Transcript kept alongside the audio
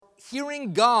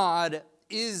hearing God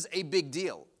is a big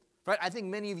deal, right? I think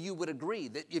many of you would agree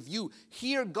that if you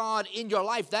hear God in your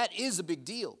life, that is a big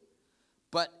deal.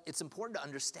 But it's important to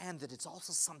understand that it's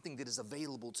also something that is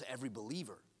available to every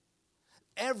believer.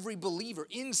 Every believer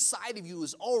inside of you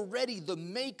is already the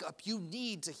makeup you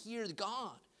need to hear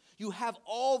God. You have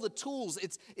all the tools.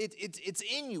 It's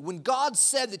in you. When God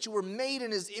said that you were made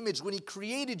in His image, when He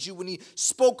created you, when He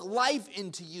spoke life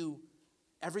into you,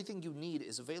 everything you need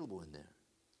is available in there.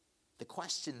 The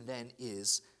question then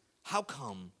is, how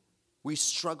come we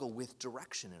struggle with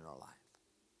direction in our life?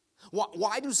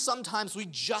 Why do sometimes we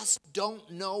just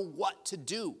don't know what to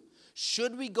do?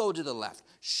 Should we go to the left?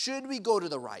 Should we go to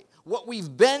the right? What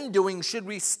we've been doing, should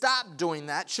we stop doing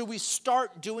that? Should we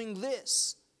start doing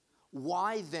this?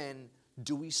 Why then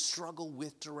do we struggle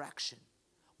with direction?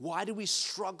 Why do we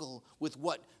struggle with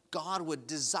what God would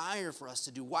desire for us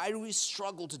to do? Why do we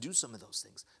struggle to do some of those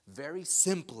things? Very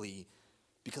simply,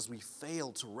 because we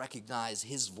fail to recognize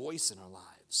His voice in our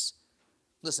lives.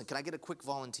 Listen, can I get a quick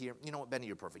volunteer? You know what, Benny,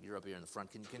 you're perfect. You're up here in the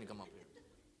front. Can you come up here?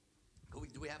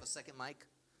 Do we have a second mic?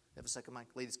 Have a second mic?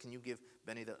 Ladies, can you give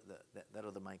Benny that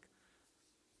other mic?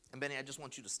 And Benny, I just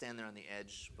want you to stand there on the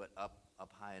edge, but up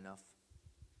high enough.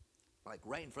 Like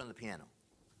right in front of the piano.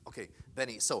 Okay,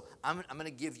 Benny, so I'm going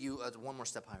to give you one more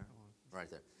step higher. Right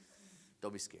there.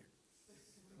 Don't be scared.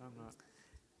 I'm not.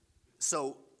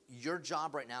 So your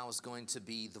job right now is going to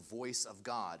be the voice of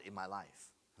God in my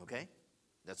life, okay?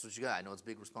 That's what you got. I know it's a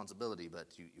big responsibility, but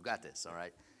you got this, all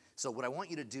right? So what I want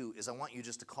you to do is I want you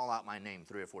just to call out my name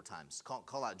 3 or 4 times.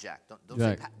 Call out Jack. Don't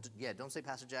Jack. Say don't say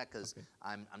Pastor Jack, because okay.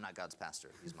 I'm not God's pastor.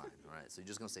 He's mine. All right. So you're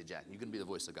just gonna say Jack. You're gonna be the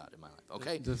voice of God in my life.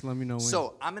 Okay. Just let me know when.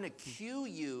 So I'm gonna cue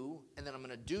you, and then I'm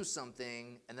gonna do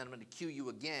something, and then I'm gonna cue you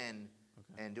again,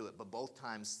 okay, and do it. But both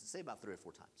times, say about 3 or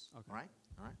 4 times. Okay. All right.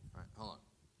 All right. All right. Hold on.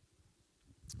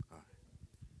 All right.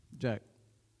 Jack.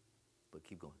 But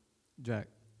keep going. Jack.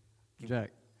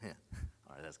 Jack. Yeah.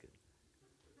 All right. That's good.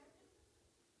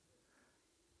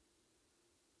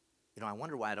 You know, I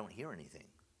wonder why I don't hear anything.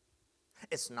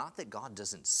 It's not that God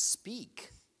doesn't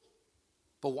speak,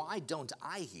 but why don't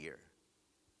I hear?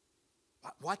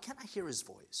 Why can't I hear His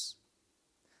voice?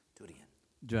 Do it again.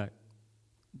 Jack.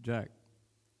 Jack.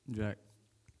 Jack.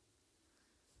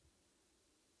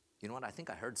 You know what? I think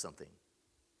I heard something.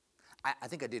 I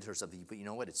think I did hear something, but you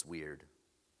know what? It's weird.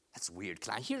 That's weird.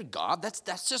 Can I hear God?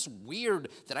 That's just weird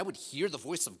that I would hear the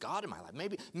voice of God in my life.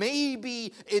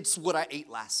 Maybe it's what I ate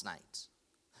last night.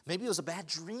 Maybe it was a bad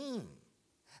dream.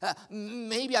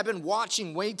 Maybe I've been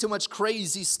watching way too much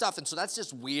crazy stuff, and so that's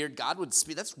just weird. God would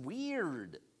speak. That's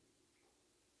weird.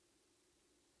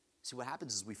 See, what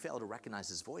happens is we fail to recognize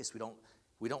His voice.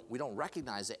 We don't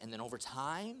recognize it, and then over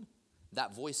time,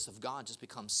 that voice of God just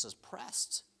becomes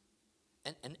suppressed.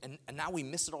 And now we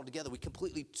miss it altogether. We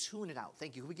completely tune it out.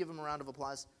 Thank you. Can we give Him a round of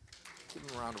applause? Give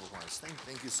Him a round of applause.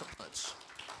 Thank you so much.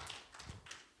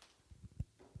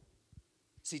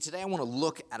 See, today I want to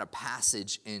look at a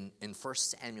passage in 1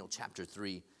 Samuel chapter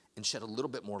 3 and shed a little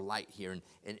bit more light here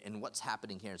and what's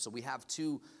happening here. So we have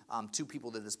two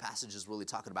people that this passage is really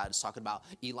talking about. It's talking about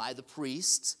Eli the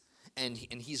priest, and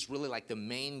he's really like the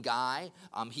main guy.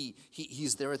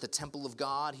 He's there at the temple of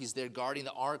God. He's there guarding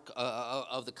the ark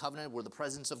of the covenant where the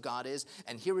presence of God is.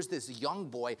 And here is this young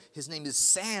boy. His name is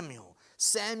Samuel.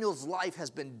 Samuel's life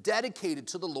has been dedicated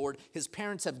to the Lord. His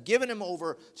parents have given him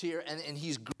over to here, and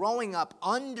he's growing up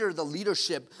under the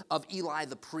leadership of Eli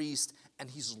the priest,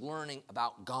 and he's learning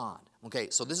about God.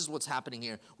 Okay, so this is what's happening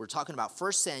here. We're talking about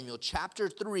 1 Samuel chapter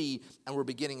 3, and we're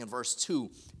beginning in verse 2.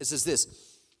 It says this: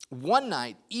 one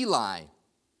night, Eli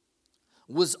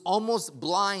was almost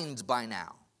blind by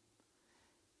now.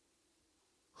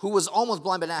 Who was almost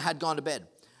blind by now had gone to bed.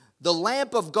 The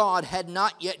lamp of God had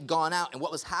not yet gone out. And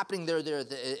what was happening there where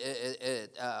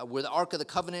the Ark of the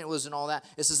Covenant was and all that,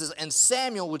 it says, and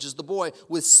Samuel, which is the boy,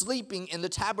 was sleeping in the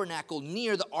tabernacle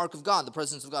near the Ark of God, the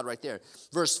presence of God right there.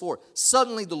 Verse 4,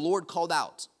 suddenly the Lord called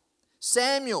out,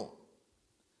 Samuel.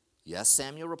 Yes,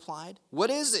 Samuel replied. What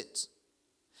is it?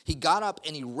 He got up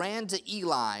and he ran to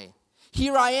Eli.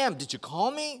 Here I am. Did you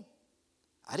call me?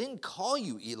 I didn't call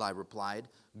you, Eli replied.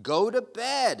 Go to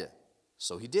bed.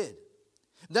 So he did.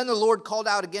 Then the Lord called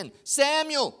out again,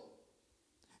 Samuel.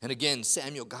 And again,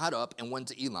 Samuel got up and went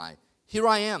to Eli. Here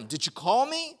I am. Did you call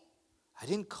me? I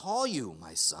didn't call you,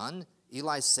 my son.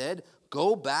 Eli said,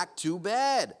 go back to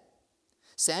bed.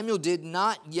 Samuel did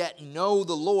not yet know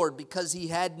the Lord because he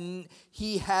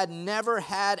had never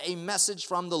had a message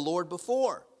from the Lord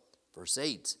before. Verse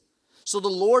 8. So the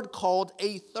Lord called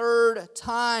a third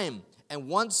time, and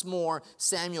once more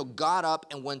Samuel got up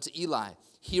and went to Eli.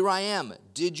 Here I am.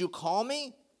 Did you call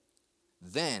me?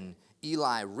 Then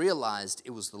Eli realized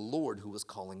it was the Lord who was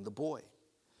calling the boy.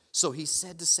 So he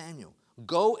said to Samuel,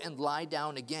 "Go and lie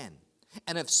down again.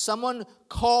 And if someone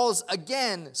calls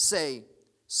again, say,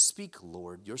 'Speak,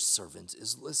 Lord, your servant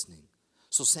is listening.'"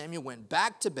 So Samuel went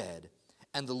back to bed,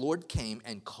 and the Lord came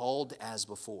and called as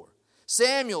before,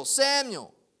 "Samuel,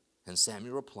 Samuel." And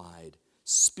Samuel replied,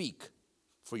 "Speak,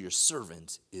 for your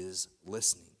servant is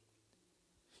listening."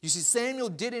 You see, Samuel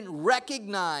didn't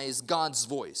recognize God's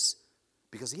voice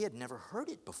because he had never heard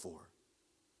it before.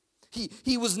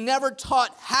 He was never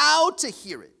taught how to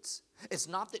hear it. It's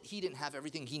not that he didn't have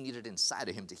everything he needed inside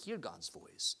of him to hear God's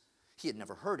voice. He had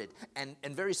never heard it, and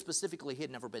very specifically, he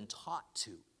had never been taught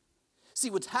to. See,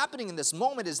 what's happening in this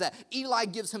moment is that Eli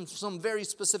gives him some very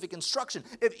specific instruction.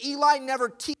 If Eli never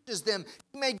teaches them,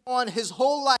 he may go on his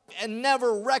whole life and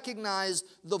never recognize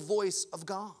the voice of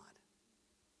God.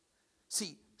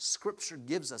 See, Scripture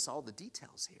gives us all the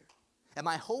details here. And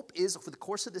my hope is, for the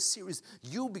course of this series,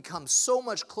 you become so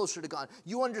much closer to God.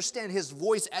 You understand His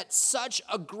voice at such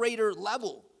a greater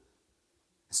level.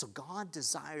 And so God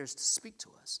desires to speak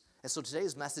to us. And so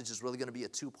today's message is really going to be a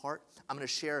two-part. I'm going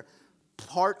to share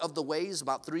part of the ways,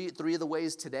 about three of the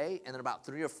ways today, and then about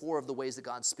 3 or 4 of the ways that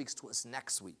God speaks to us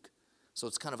next week. So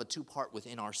it's kind of a two-part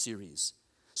within our series.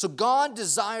 So God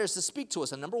desires to speak to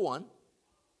us. And number one,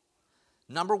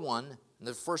 and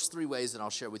the first 3 ways that I'll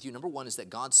share with you, number 1 is that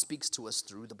God speaks to us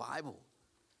through the Bible.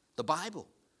 The Bible.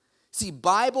 See,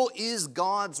 Bible is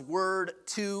God's word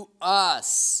to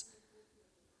us.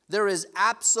 There is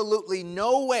absolutely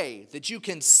no way that you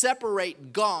can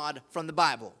separate God from the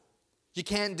Bible. You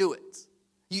can't do it.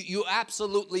 You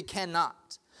absolutely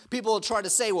cannot. People will try to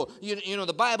say, well, you know,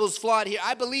 the Bible's flawed here.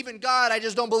 I believe in God, I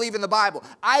just don't believe in the Bible.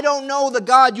 I don't know the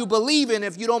God you believe in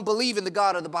if you don't believe in the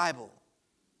God of the Bible.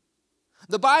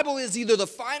 The Bible is either the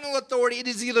final authority, it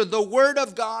is either the Word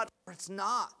of God, or it's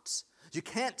not. You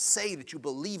can't say that you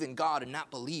believe in God and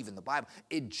not believe in the Bible.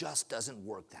 It just doesn't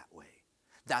work that way.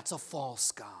 That's a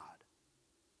false God.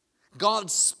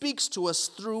 God speaks to us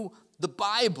through the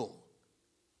Bible.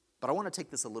 But I want to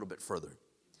take this a little bit further.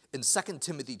 In 2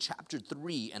 Timothy chapter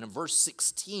 3 and in verse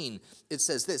 16, it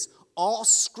says this: all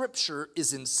Scripture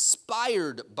is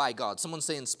inspired by God. Someone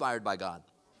say inspired by God.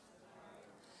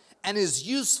 And is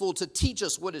useful to teach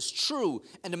us what is true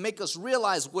and to make us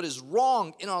realize what is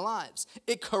wrong in our lives.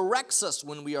 It corrects us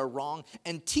when we are wrong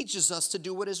and teaches us to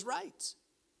do what is right.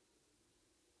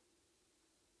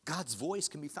 God's voice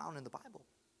can be found in the Bible.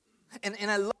 And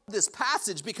I love this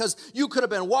passage because you could have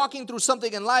been walking through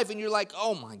something in life and you're like,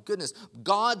 oh my goodness,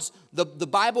 the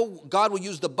Bible, God will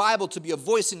use the Bible to be a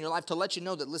voice in your life to let you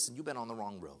know that, listen, you've been on the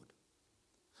wrong road.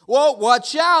 Well,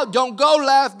 watch out, don't go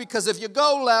left, because if you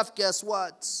go left, guess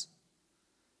what?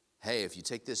 Hey, if you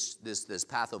take this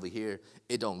path over here,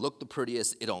 it don't look the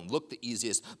prettiest, it don't look the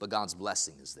easiest, but God's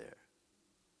blessing is there.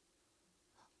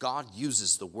 God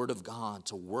uses the Word of God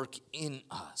to work in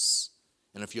us.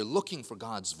 And if you're looking for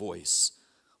God's voice,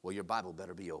 well, your Bible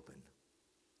better be open.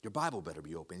 Your Bible better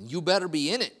be open. You better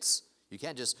be in it. You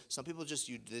can't just, some people they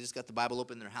just got the Bible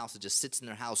open in their house. It just sits in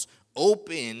their house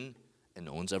open, and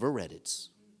no one's ever read it.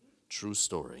 True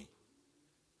story.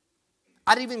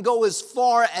 I'd even go as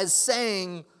far as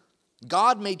saying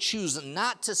God may choose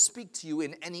not to speak to you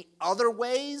in any other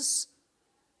ways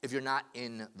if you're not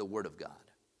in the Word of God.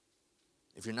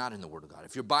 If you're not in the Word of God,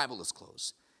 if your Bible is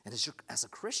closed. And as a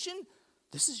Christian,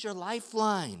 this is your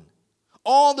lifeline.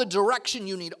 All the direction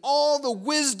you need, all the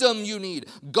wisdom you need,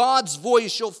 God's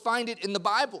voice, you'll find it in the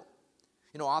Bible.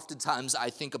 You know, oftentimes I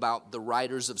think about the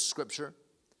writers of Scripture.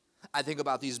 I think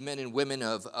about these men and women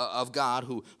of God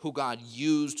who God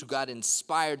used, who God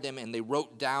inspired them, and they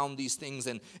wrote down these things,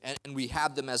 and we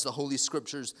have them as the Holy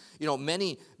Scriptures. You know,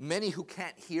 many who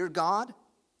can't hear God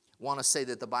want to say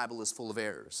that the Bible is full of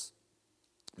errors.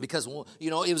 Because,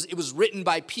 you know, it was written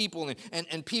by people,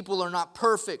 and people are not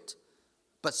perfect.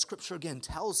 But Scripture, again,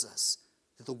 tells us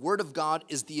that the Word of God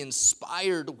is the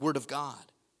inspired Word of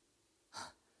God.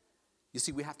 You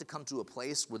see, we have to come to a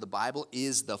place where the Bible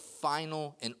is the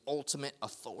final and ultimate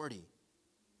authority.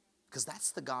 Because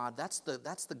that's the God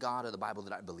of the Bible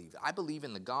that I believe. I believe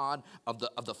in the God of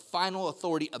the final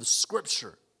authority of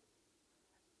Scripture.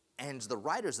 And the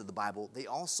writers of the Bible, they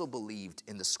also believed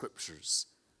in the Scriptures.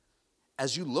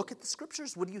 As you look at the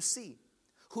Scriptures, what do you see?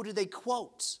 Who do they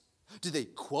quote? Do they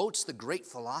quote the great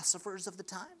philosophers of the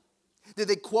time? Do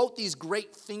they quote these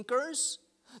great thinkers?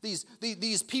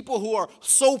 These people who are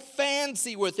so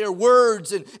fancy with their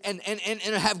words and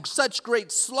have such great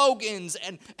slogans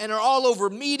and are all over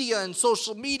media and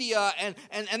social media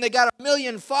and they got 1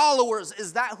 million followers.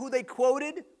 Is that who they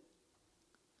quoted?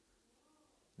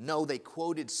 No, they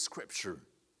quoted Scripture.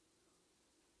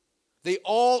 They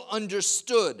all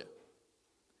understood.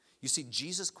 You see,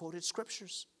 Jesus quoted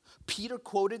scriptures. Peter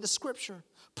quoted the scripture.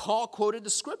 Paul quoted the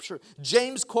scripture.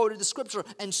 James quoted the scripture.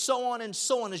 And so on and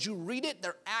so on. As you read it,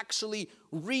 they're actually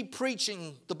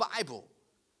re-preaching the Bible.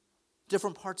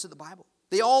 Different parts of the Bible.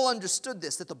 They all understood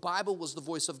this, that the Bible was the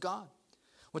voice of God.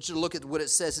 I want you to look at what it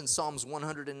says in Psalms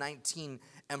 119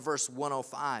 and verse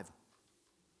 105.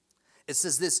 It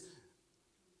says this,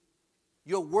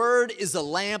 your word is a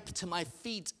lamp to my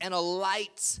feet and a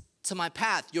light to my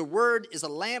path. Your word is a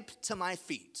lamp to my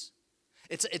feet.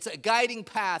 It's a guiding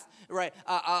path, right?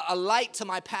 A light to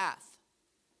my path.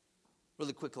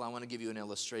 Really quickly, I want to give you an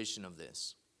illustration of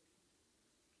this.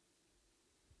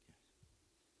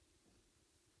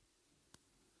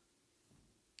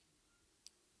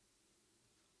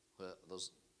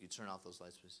 You turn off those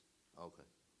lights, please. Okay.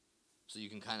 So you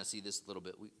can kind of see this a little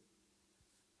bit.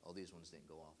 Oh, these ones didn't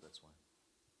go off. That's why.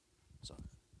 Sorry.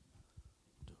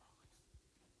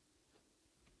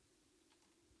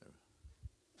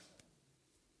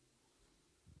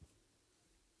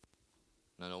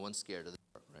 No one's scared of the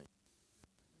dark, right?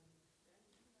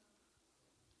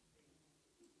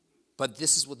 But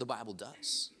this is what the Bible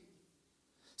does.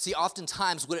 See,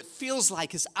 oftentimes what it feels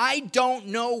like is I don't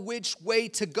know which way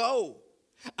to go.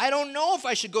 I don't know if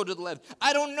I should go to the left.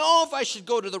 I don't know if I should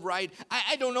go to the right.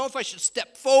 I don't know if I should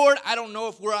step forward. I don't know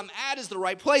if where I'm at is the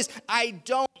right place. I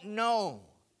don't know.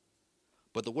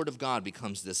 But the Word of God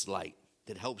becomes this light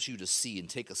that helps you to see and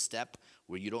take a step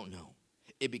where you don't know.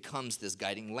 It becomes this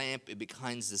guiding lamp. It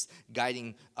becomes this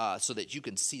guiding so that you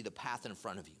can see the path in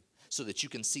front of you, so that you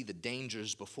can see the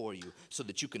dangers before you, so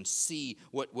that you can see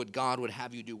what God would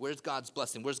have you do. Where's God's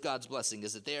blessing? Where's God's blessing?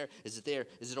 Is it there? Is it there?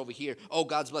 Is it over here? Oh,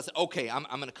 God's blessing. Okay, I'm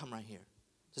going to come right here.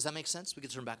 Does that make sense? We can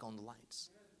turn back on the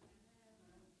lights.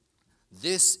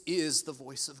 This is the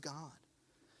voice of God.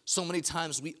 So many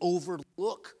times we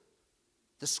overlook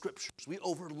the scriptures. We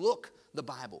overlook the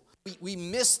Bible. We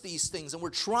miss these things, and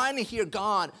we're trying to hear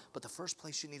God, but the first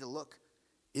place you need to look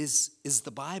is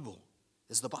the Bible.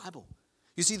 Is the Bible.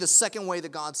 You see, the second way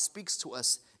that God speaks to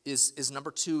us is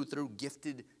number 2, through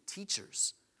gifted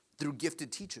teachers. Through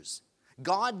gifted teachers.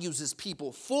 God uses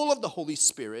people full of the Holy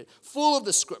Spirit, full of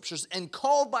the scriptures, and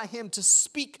called by Him to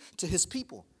speak to His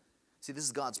people. See, this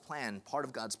is God's plan, part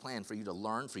of God's plan for you to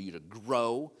learn, for you to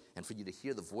grow, and for you to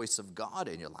hear the voice of God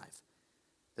in your life.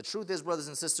 The truth is, brothers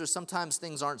and sisters, sometimes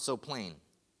things aren't so plain.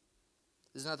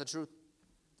 Isn't that the truth?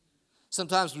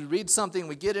 Sometimes we read something,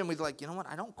 we get it, and we're like, you know what,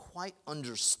 I don't quite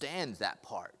understand that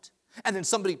part. And then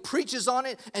somebody preaches on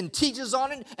it and teaches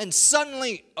on it, and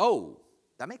suddenly, oh,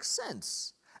 that makes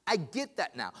sense. I get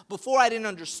that now. Before I didn't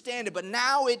understand it, but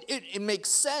now it makes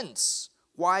sense.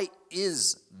 Why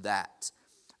is that?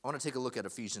 I want to take a look at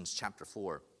Ephesians chapter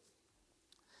 4.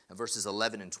 And verses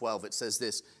 11 and 12, it says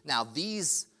this, now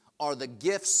these are the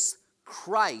gifts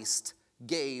Christ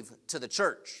gave to the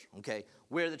church. Okay,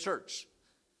 we're the church.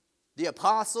 The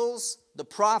apostles, the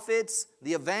prophets,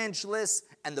 the evangelists,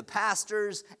 and the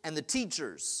pastors, and the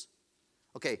teachers.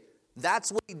 Okay,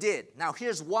 that's what He did. Now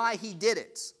here's why He did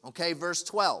it. Okay, verse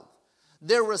 12.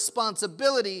 Their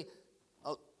responsibility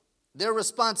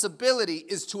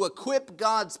is to equip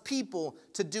God's people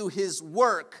to do His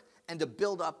work and to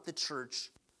build up the church,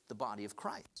 the body of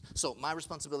Christ. So my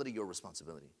responsibility, your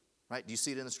responsibility. Right? Do you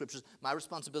see it in the scriptures? My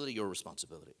responsibility, your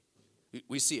responsibility.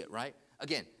 We see it, right?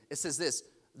 Again, it says this,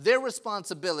 their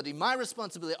responsibility, my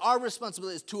responsibility, our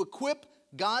responsibility is to equip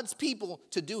God's people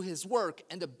to do His work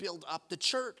and to build up the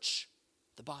church,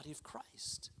 the body of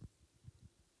Christ.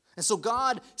 And so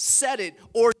God said it,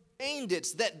 ordained it,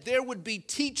 that there would be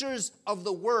teachers of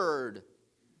the word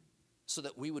so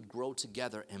that we would grow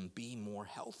together and be more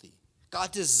healthy.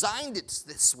 God designed it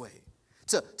this way.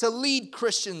 To lead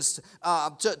Christians,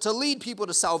 to lead people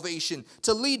to salvation,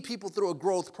 to lead people through a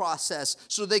growth process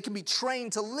so they can be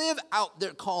trained to live out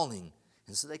their calling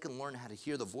and so they can learn how to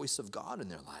hear the voice of God in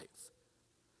their life.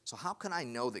 So how can I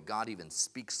know that God even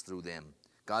speaks through them?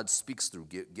 God speaks through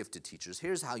gifted teachers.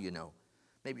 Here's how you know.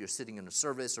 Maybe you're sitting in a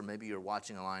service or maybe you're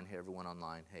watching online. Hey, everyone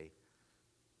online, hey.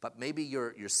 But maybe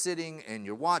you're sitting and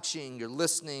you're watching, you're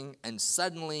listening, and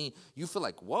suddenly you feel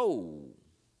like, whoa.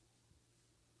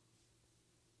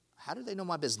 How do they know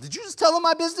my business? Did you just tell them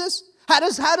my business? How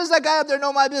does that guy up there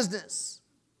know my business?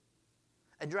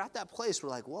 And you're at that place where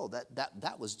like, whoa,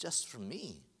 that was just for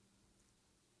me.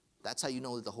 That's how you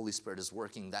know that the Holy Spirit is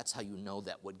working. That's how you know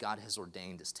that what God has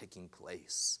ordained is taking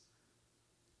place.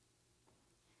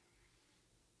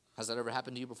 Has that ever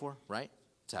happened to you before? Right?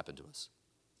 It's happened to us.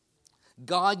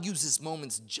 God uses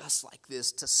moments just like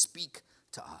this to speak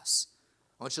to us.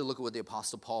 I want you to look at what the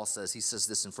Apostle Paul says. He says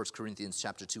this in 1 Corinthians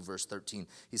chapter 2, verse 13.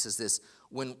 He says this,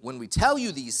 when we tell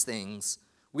you these things,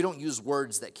 we don't use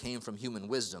words that came from human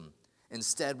wisdom.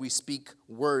 Instead, we speak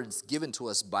words given to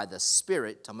us by the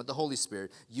Spirit, talking about the Holy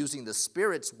Spirit, using the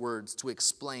Spirit's words to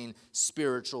explain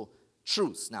spiritual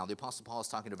truths. Now, the Apostle Paul is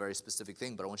talking to a very specific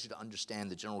thing, but I want you to understand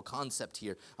the general concept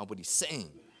here of what he's saying.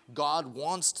 God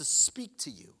wants to speak to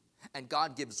you. And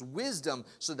God gives wisdom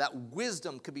so that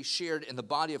wisdom could be shared and the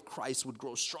body of Christ would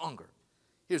grow stronger.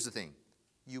 Here's the thing.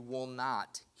 You will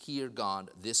not hear God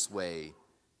this way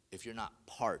if you're not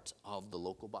part of the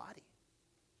local body.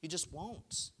 You just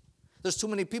won't. There's too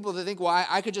many people that think, well,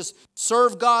 I could just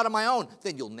serve God on my own.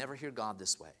 Then you'll never hear God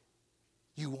this way.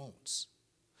 You won't.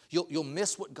 You'll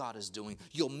miss what God is doing.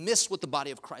 You'll miss what the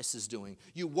body of Christ is doing.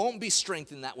 You won't be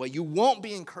strengthened that way. You won't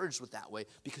be encouraged with that way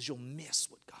because you'll miss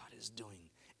what God is doing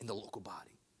in the local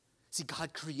body. See,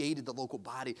 God created the local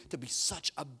body to be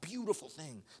such a beautiful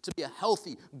thing, to be a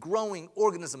healthy, growing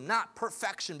organism, not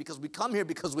perfection, because we come here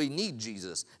because we need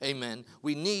Jesus. Amen.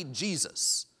 We need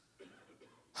Jesus.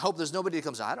 I hope there's nobody that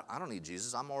comes, I don't need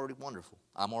Jesus. I'm already wonderful.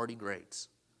 I'm already great.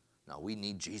 No, we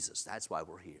need Jesus. That's why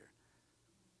we're here.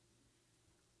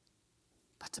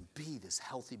 But to be this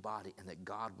healthy body and that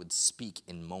God would speak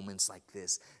in moments like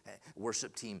this,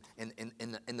 worship team,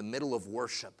 in the middle of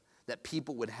worship, that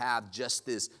people would have just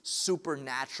this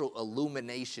supernatural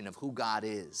illumination of who God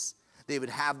is. They would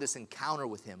have this encounter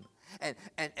with him.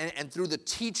 And through the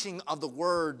teaching of the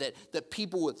word, that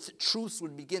people with truths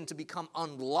would begin to become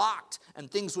unlocked and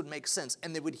things would make sense.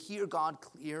 And they would hear God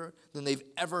clearer than they've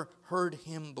ever heard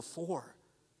him before.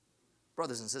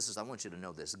 Brothers and sisters, I want you to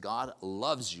know this. God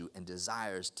loves you and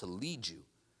desires to lead you.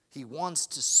 He wants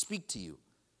to speak to you,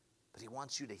 but he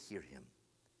wants you to hear him.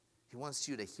 He wants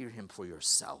you to hear him for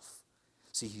yourself.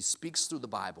 See, he speaks through the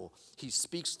Bible. He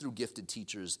speaks through gifted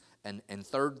teachers. And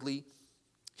thirdly,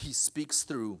 he speaks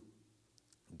through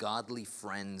godly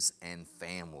friends and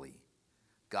family.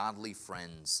 Godly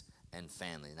friends and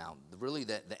family. Now, really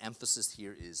the emphasis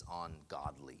here is on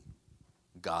godly.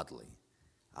 Godly.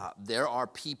 There are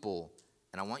people,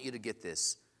 and I want you to get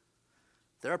this,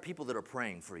 there are people that are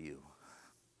praying for you.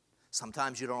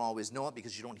 Sometimes you don't always know it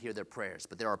because you don't hear their prayers,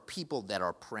 but there are people that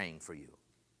are praying for you.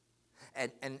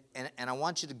 And I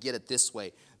want you to get it this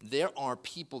way. There are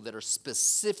people that are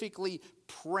specifically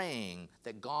praying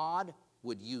that God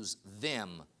would use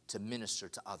them to minister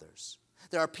to others.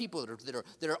 There are people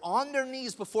that are on their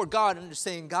knees before God and they're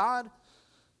saying, God,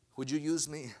 would you use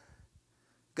me?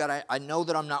 God, I know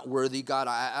that I'm not worthy. God,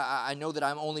 I know that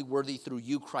I'm only worthy through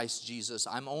you, Christ Jesus.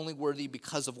 I'm only worthy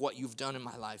because of what you've done in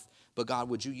my life. But God,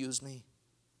 would you use me?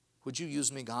 Would you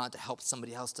use me, God, to help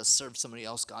somebody else, to serve somebody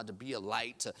else, God, to be a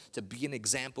light, to be an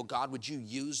example? God, would you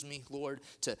use me, Lord,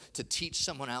 to teach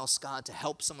someone else, God, to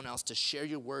help someone else, to share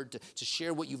your word, to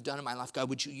share what you've done in my life? God,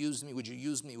 would you use me? Would you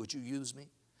use me? Would you use me?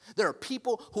 There are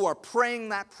people who are praying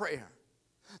that prayer.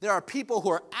 There are people who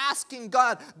are asking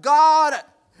God, God,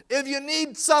 if you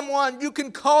need someone, you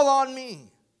can call on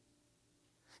me.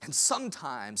 And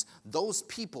sometimes those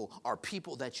people are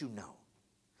people that you know.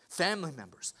 Family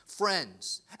members,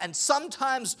 friends. And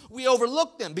sometimes we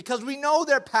overlook them because we know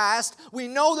their past, we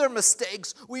know their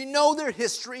mistakes, we know their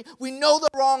history, we know the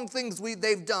wrong things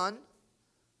they've done.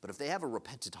 But if they have a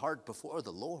repentant heart before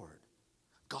the Lord,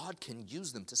 God can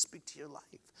use them to speak to your life.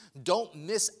 Don't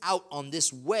miss out on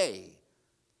this way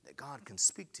that God can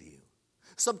speak to you.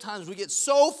 Sometimes we get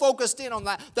so focused in on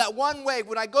that one way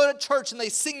when I go to church and they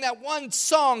sing that one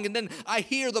song and then I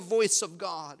hear the voice of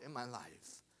God in my life.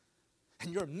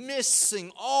 And you're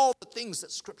missing all the things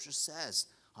that Scripture says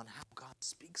on how God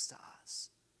speaks to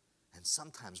us. And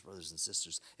sometimes, brothers and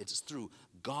sisters, it's through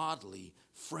godly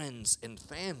friends and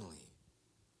family.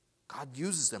 God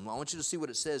uses them. I want you to see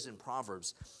what it says in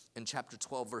Proverbs in chapter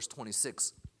 12, verse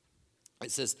 26.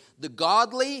 It says, the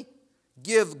godly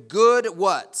give good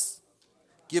what?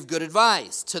 Give good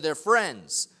advice to their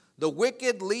friends. The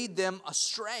wicked lead them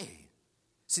astray.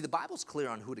 See, the Bible's clear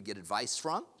on who to get advice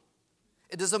from.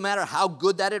 It doesn't matter how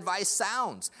good that advice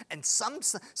sounds. And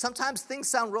sometimes things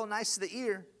sound real nice to the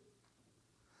ear.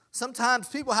 Sometimes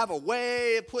people have a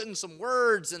way of putting some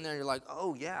words in there. You're like,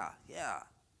 oh, yeah.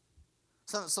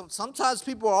 Sometimes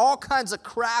people are all kinds of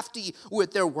crafty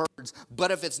with their words.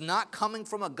 But if it's not coming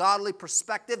from a godly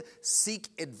perspective, seek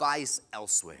advice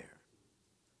elsewhere.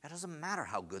 It doesn't matter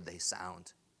how good they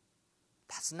sound.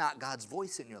 That's not God's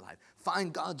voice in your life.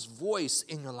 Find God's voice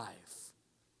in your life.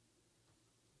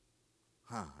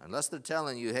 Unless they're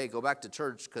telling you, hey, go back to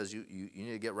church because you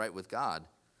need to get right with God.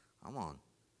 Come on.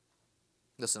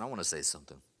 Listen, I want to say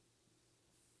something.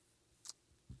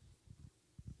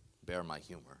 Bear my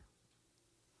humor.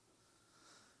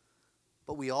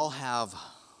 But we all have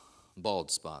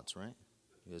bald spots, right?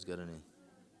 You guys got any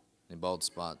bald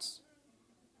spots?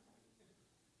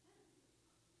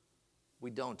 We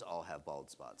don't all have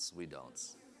bald spots. We don't.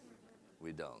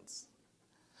 We don't.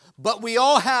 But we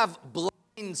all have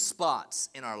blind spots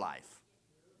in our life.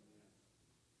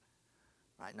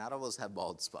 Right? Not all of us have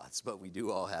bald spots, but we do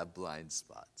all have blind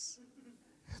spots.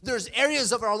 There's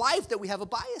areas of our life that we have a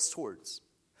bias towards.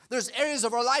 There's areas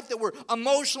of our life that we're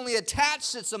emotionally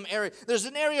attached to some area. There's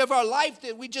an area of our life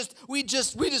that we just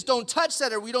don't touch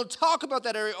that, or we don't talk about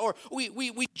that area, or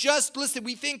we just listen.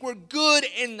 We think we're good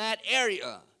in that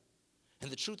area. And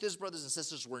the truth is, brothers and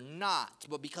sisters, we're not.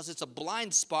 But because it's a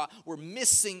blind spot, we're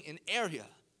missing an area.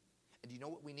 And you know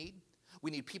what we need?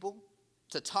 We need people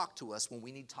to talk to us when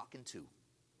we need talking to.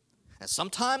 And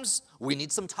sometimes we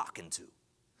need some talking to.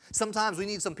 Sometimes we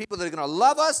need some people that are going to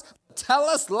love us, tell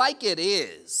us like it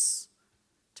is.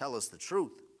 Tell us the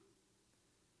truth.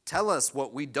 Tell us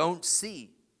what we don't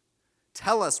see.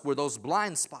 Tell us where those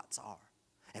blind spots are.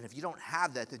 And if you don't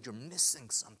have that, then you're missing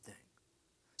something.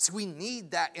 So we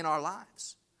need that in our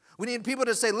lives. We need people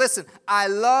to say, listen, I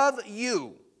love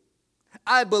you.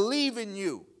 I believe in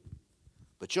you.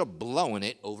 But you're blowing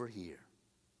it over here.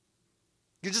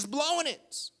 You're just blowing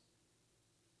it.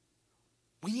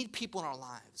 We need people in our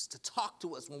lives to talk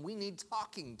to us when we need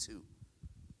talking to.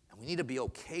 And we need to be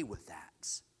okay with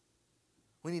that.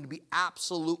 We need to be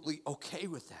absolutely okay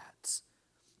with that.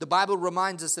 The Bible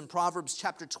reminds us in Proverbs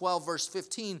chapter 12, verse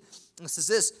 15, it says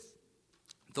this,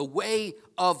 the way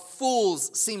of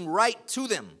fools seem right to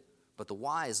them, but the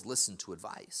wise listen to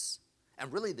advice.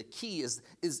 And really the key is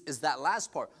that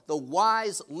last part. The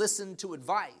wise listen to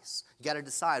advice. You got to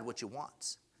decide what you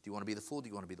want. Do you want to be the fool? Do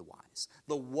you want to be the wise?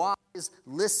 The wise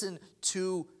listen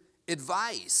to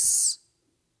advice.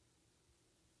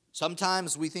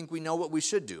 Sometimes we think we know what we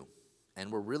should do,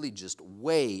 and we're really just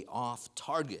way off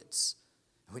targets.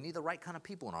 We need the right kind of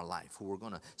people in our life who are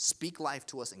going to speak life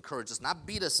to us, encourage us, not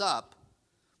beat us up,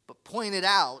 but point it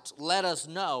out, let us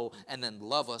know, and then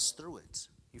love us through it.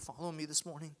 You following me this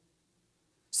morning?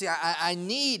 See, I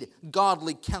need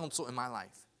godly counsel in my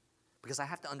life because I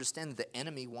have to understand that the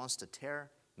enemy wants to tear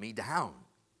me down.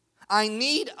 I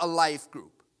need a life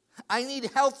group. I need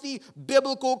healthy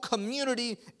biblical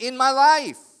community in my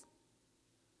life.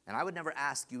 And I would never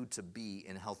ask you to be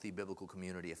in healthy biblical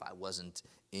community if I wasn't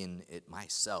in it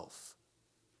myself.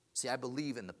 See, I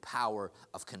believe in the power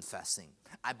of confessing.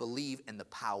 I believe in the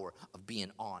power of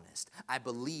being honest. I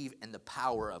believe in the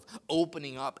power of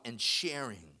opening up and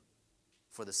sharing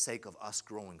for the sake of us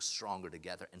growing stronger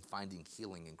together and finding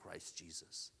healing in Christ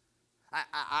Jesus.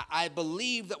 I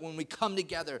believe that when we come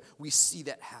together, we see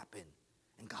that happen.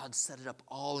 And God set it up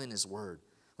all in His Word.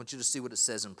 I want you to see what it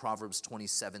says in Proverbs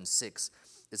 27:6.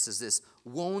 It says this,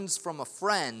 wounds from a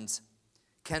friend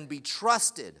can be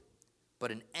trusted,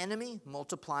 but an enemy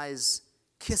multiplies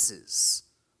kisses.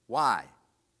 Why?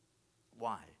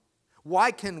 Why?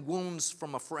 Why can wounds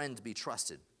from a friend be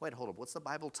trusted? Wait, hold up. What's the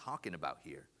Bible talking about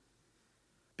here?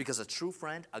 Because a true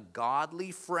friend, a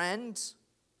godly friend,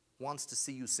 wants to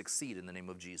see you succeed in the name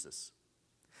of Jesus.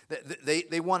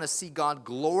 They want to see God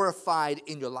glorified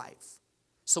in your life.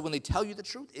 So when they tell you the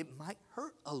truth, it might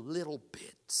hurt a little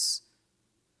bit.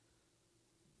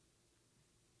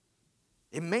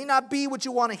 It may not be what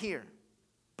you want to hear,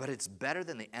 but it's better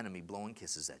than the enemy blowing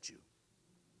kisses at you.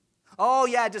 Oh,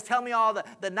 yeah, just tell me all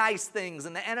the nice things,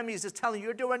 and the enemy's just telling you,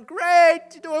 you're doing great,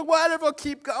 you're doing wonderful,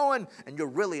 keep going. And you're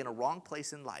really in a wrong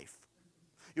place in life.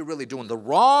 You're really doing the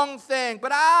wrong thing,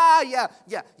 but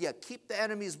keep the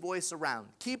enemy's voice around.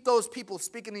 Keep those people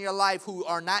speaking in your life who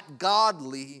are not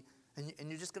godly, and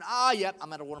you're just going,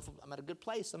 I'm at a good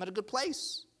place. I'm at a good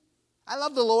place. I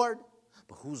love the Lord.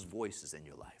 But whose voice is in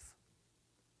your life?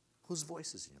 Whose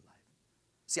voice is in your life?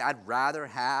 See, I'd rather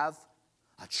have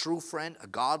a true friend, a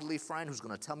godly friend who's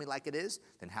going to tell me like it is,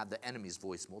 than have the enemy's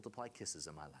voice multiply kisses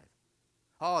in my life.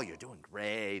 Oh, you're doing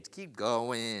great. Keep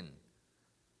going.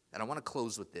 And I want to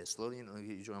close with this. I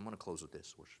want to close with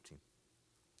this, worship team.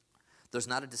 There's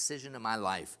not a decision in my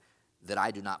life that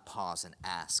I do not pause and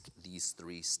ask these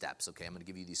 3 steps. Okay, I'm going to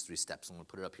give you these 3 steps. I'm going to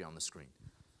put it up here on the screen.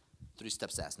 3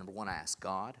 steps to ask. Number 1, I ask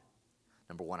God.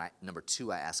 Number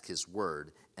 2, I ask His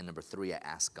Word. And number 3, I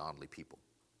ask godly people.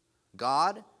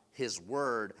 God, His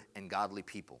Word, and godly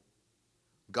people.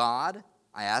 God,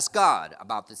 I ask God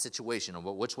about the situation and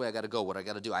which way I got to go, what I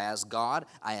got to do. I ask God,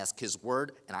 I ask His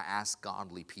Word, and I ask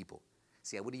godly people.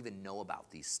 See, I wouldn't even know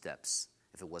about these steps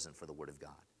if it wasn't for the Word of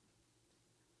God.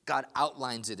 God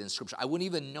outlines it in Scripture. I wouldn't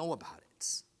even know about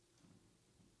it.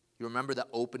 You remember the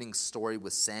opening story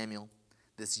with Samuel,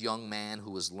 this young man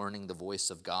who was learning the voice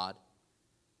of God?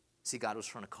 See, God was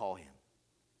trying to call him.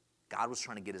 God was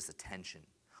trying to get his attention.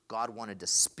 God wanted to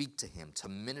speak to him, to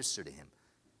minister to him.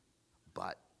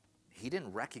 But he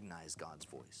didn't recognize God's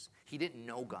voice. He didn't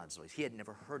know God's voice. He had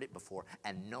never heard it before,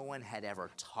 and no one had ever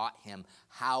taught him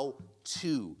how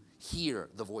to hear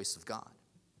the voice of God.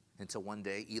 Until one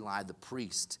day, Eli the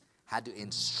priest had to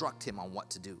instruct him on what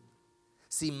to do.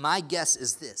 See, my guess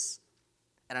is this,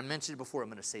 and I mentioned it before, I'm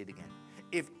going to say it again.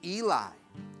 If Eli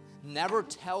never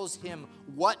tells him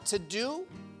what to do,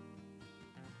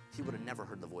 he would have never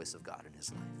heard the voice of God in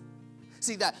his life.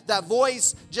 See, that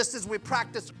voice, just as we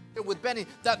practiced with Benny,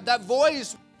 that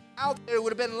voice out there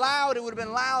would have been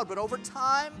loud, but over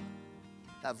time,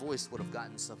 that voice would have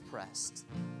gotten suppressed.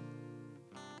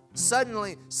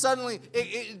 Suddenly,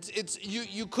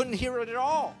 you couldn't hear it at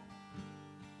all.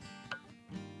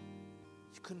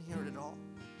 You couldn't hear it at all.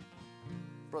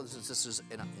 Brothers and sisters,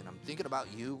 and I'm thinking about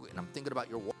you, and I'm thinking about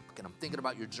your walk, and I'm thinking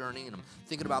about your journey, and I'm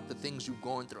thinking about the things you're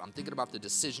going through. I'm thinking about the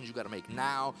decisions you got to make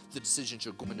now, the decisions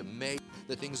you're going to make,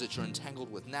 the things that you're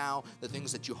entangled with now, the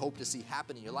things that you hope to see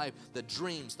happen in your life, the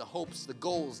dreams, the hopes, the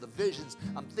goals, the visions.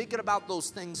 I'm thinking about those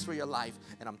things for your life,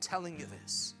 and I'm telling you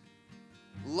this.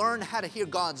 Learn how to hear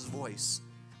God's voice,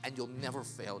 and you'll never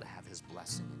fail to have his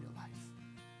blessing in your life.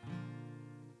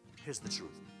 Here's the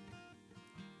truth.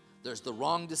 There's the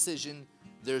wrong decision.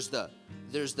 There's the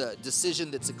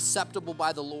decision that's acceptable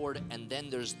by the Lord, and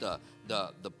then there's the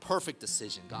perfect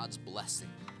decision, God's blessing.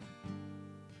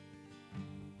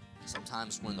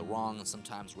 Sometimes we're in the wrong, and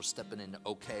sometimes we're stepping into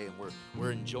okay, and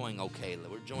we're enjoying okay.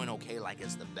 We're enjoying okay like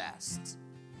it's the best,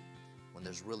 when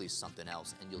there's really something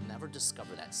else, and you'll never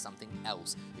discover that something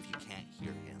else if you can't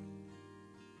hear him.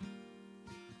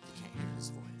 If you can't hear his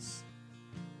voice.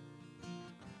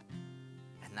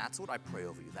 And that's what I pray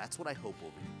over you. That's what I hope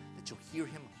over you. That you'll hear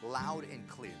him loud and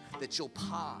clear. That you'll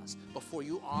pause before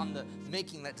you on the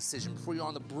making that decision, before you're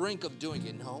on the brink of doing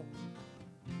it. No.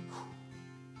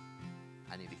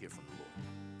 I need to hear from the Lord.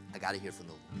 I got to hear from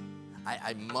the Lord.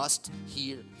 I must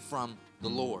hear from the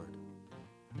Lord.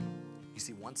 You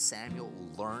see, once Samuel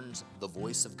learned the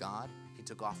voice of God, he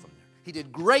took off from there. He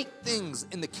did great things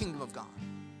in the kingdom of God.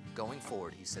 Going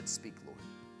forward, he said, "Speak, Lord.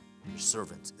 Your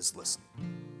servant is listening."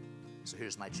 So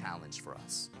here's my challenge for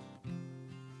us.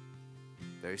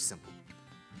 Very simple.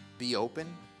 Be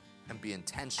open and be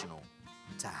intentional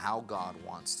to how God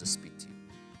wants to speak to you.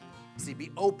 See,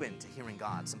 be open to hearing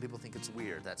God. Some people think it's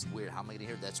weird. That's weird. How am I going to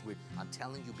hear? That's weird. I'm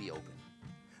telling you, be open.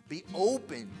 Be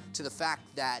open to the fact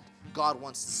that God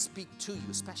wants to speak to you,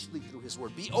 especially through his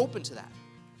word. Be open to that.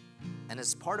 And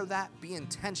as part of that, be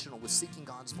intentional with seeking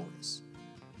God's voice.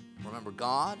 Remember,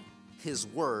 God, his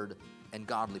word, and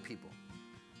godly people.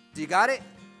 Do you got it?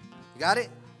 You got it?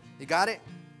 You got it?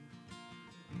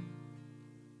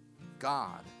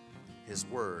 God, his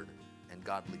word, and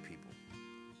godly people.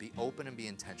 Be open and be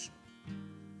intentional.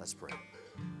 Let's pray.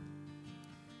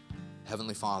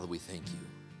 Heavenly Father, we thank you.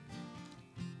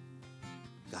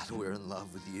 God, we're in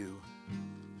love with you.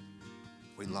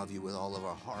 We love you with all of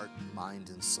our heart, mind,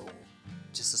 and soul.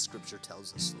 Just as Scripture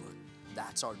tells us, Lord.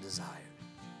 That's our desire.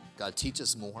 God, teach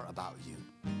us more about you.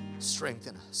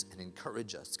 Strengthen us and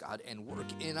encourage us, God, and work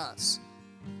in us.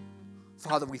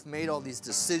 Father, we've made all these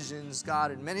decisions, God,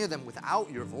 and many of them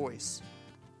without your voice.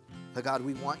 But God,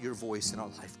 we want your voice in our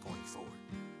life going forward.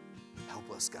 Help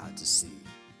us, God, to see.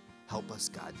 Help us,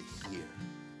 God, to hear.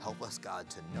 Help us, God,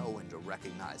 to know and to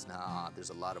recognize, there's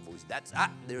a lot of voices.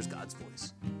 There's God's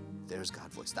voice. There's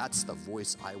God's voice. That's the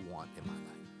voice I want in my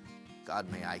life.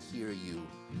 God, may I hear you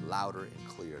louder and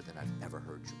clearer than I've ever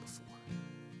heard you before.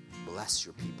 Bless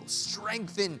your people.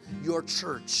 Strengthen your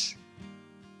church,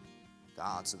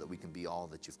 God, so that we can be all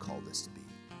that you've called us to be.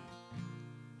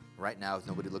 Right now, with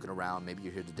nobody looking around, maybe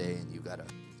you're here today and you got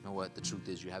to, you know what, the truth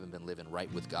is you haven't been living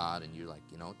right with God, and you're like,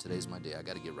 today's my day. I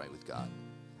got to get right with God.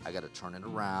 I got to turn it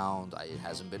around. It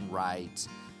hasn't been right.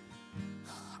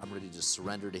 I'm ready to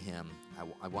surrender to him.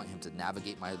 I want him to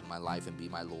navigate my life and be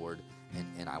my Lord,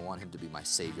 and I want him to be my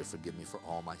Savior. Forgive me for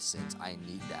all my sins. I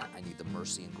need that. I need the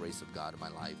mercy and grace of God in my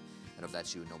life. And if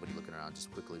that's you, nobody looking around,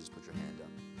 just quickly put your hand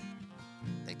up.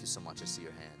 Thank you so much. I see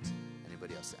your hand.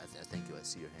 Anybody else? Thank you. I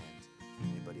see your hand.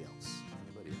 Anybody else?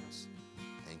 Anybody else?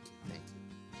 Thank you. Thank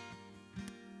you.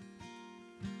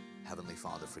 Heavenly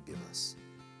Father, forgive us.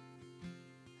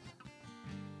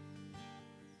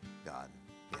 God,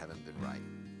 we haven't been right,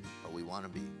 but we want to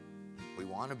be. We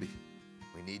want to be.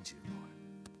 We need you,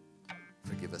 Lord.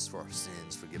 Forgive us for our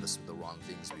sins. Forgive us for the wrong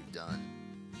things we've done.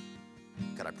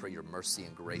 God, I pray your mercy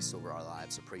and grace over our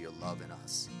lives. I pray your love in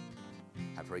us.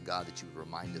 I pray, God, that you would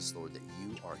remind us, Lord, that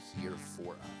you are here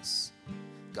for us.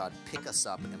 God, pick us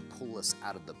up and pull us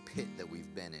out of the pit that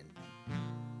we've been in.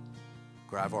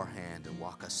 Grab our hand and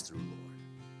walk us through, Lord.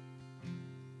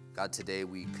 God, today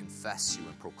we confess you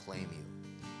and proclaim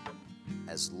you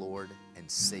as Lord and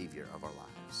Savior of our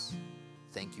lives.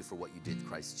 Thank you for what you did,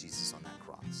 Christ Jesus, on that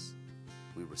cross.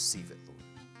 We receive it, Lord.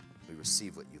 We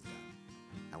receive what you've done.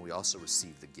 And we also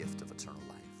receive the gift of eternal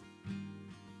life.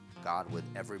 God, with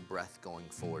every breath going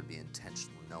forward, be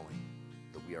intentional, knowing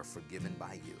that we are forgiven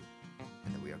by you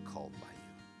and that we are called by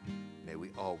you. May we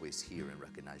always hear and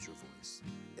recognize your voice.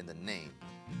 In the name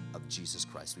of Jesus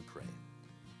Christ we pray.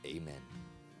 Amen.